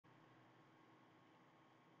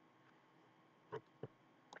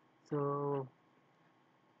So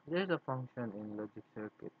there's a function in logic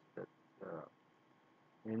circuits that uh,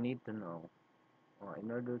 you need to know in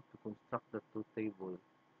order to construct the truth table.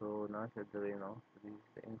 So now siya dere, so this is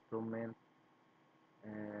the instrument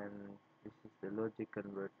and this is the logic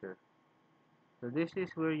converter. So this is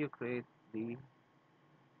where you create the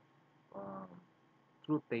um,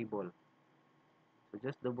 truth table. So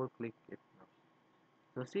just double click it now.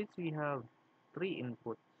 So since we have three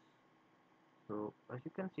inputs, so as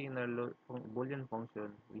you can see in our boolean function,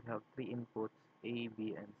 we have three inputs A,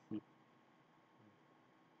 B, and C.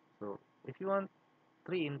 So if you want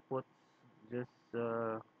three inputs, just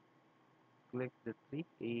click the three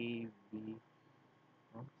A, B.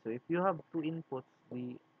 So if you have two inputs,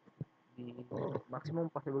 the maximum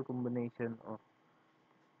possible combination of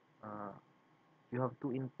if you have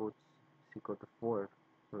two inputs is equal to 4.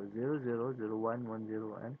 So 0, 0, 0, 1, 1,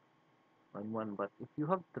 0, and 1, 1. But if you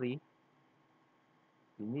have three,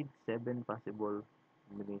 you need seven possible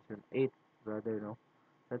combination, 8 rather, no?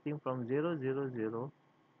 Starting from 0, 0, 0,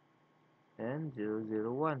 and 0,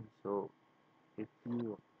 0, 1. So if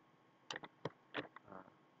you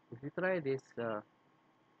uh, try this,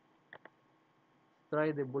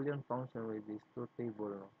 try the boolean function with this truth table,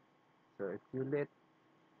 no? So if you let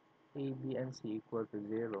A, B, and C equal to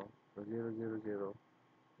 0, so 0, 0, 0,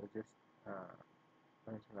 so just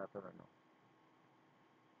cancel natin, ano.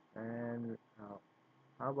 And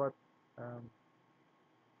how about um,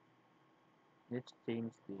 let's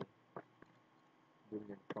change the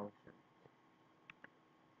boolean function.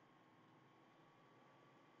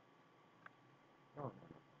 No,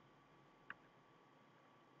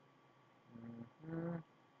 no, no.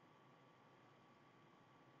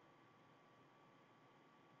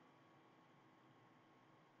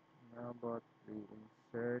 How about we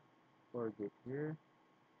insert forget here.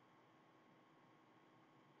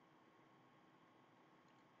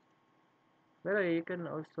 But you can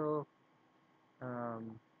also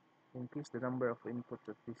um, increase the number of inputs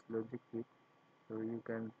of this logic kit. So you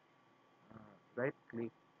can right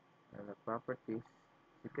click on the properties.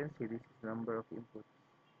 You can see this is number of inputs.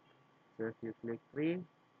 So if you click 3,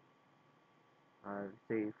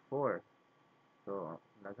 say 4. So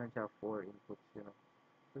naghan siya 4 inputs,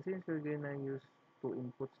 So since we're gonna use 2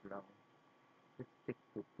 inputs lang, let's stick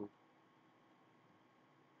to 2.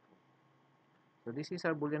 So this is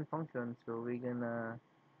our boolean function. So we're gonna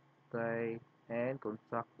try and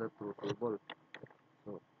construct the truth table.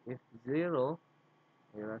 So if 0,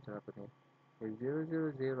 yun siya na to. If 0,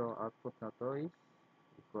 0, 0, output na to is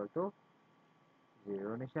equal to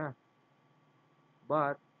 0 na siya.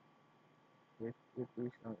 But if it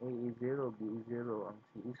is ang A is 0, B is 0, ang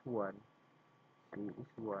C is 1, C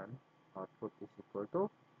is 1, output is equal to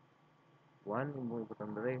 1, mo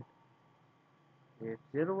ibutang dere. If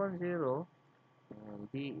 0, 1, 0,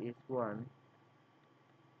 and B is 1,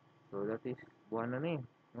 so that is 1 na ni,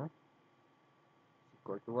 no? Is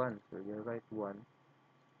equal to 1. So you write 1.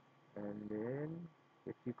 And then,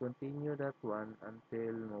 if you continue that one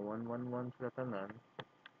until 1, 1, 1 sila tanan,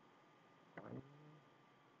 1,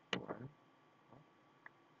 1,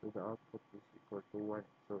 so the output is equal to 1.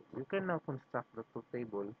 So you can now construct the truth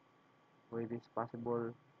table with this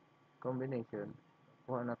possible combination.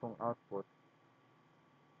 Kuha na tong output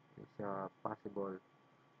is possible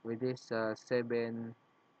with this 7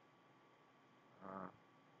 uh,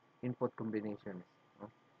 input combinations. No?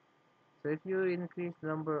 So if you increase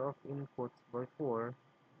number of inputs by 4,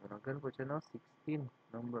 ganun po siya, no? 16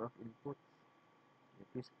 number of inputs.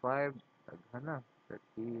 If it's 5, daghan na,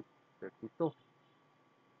 30, 32.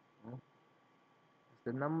 No? As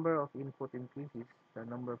the number of input increases, the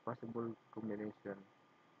number of possible combination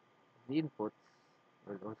of the inputs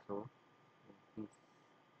will also increase.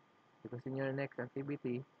 Because in your next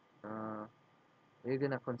activity, you're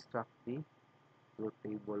gonna construct the truth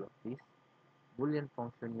table of this Boolean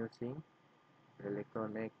function using the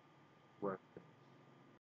electronic workbench.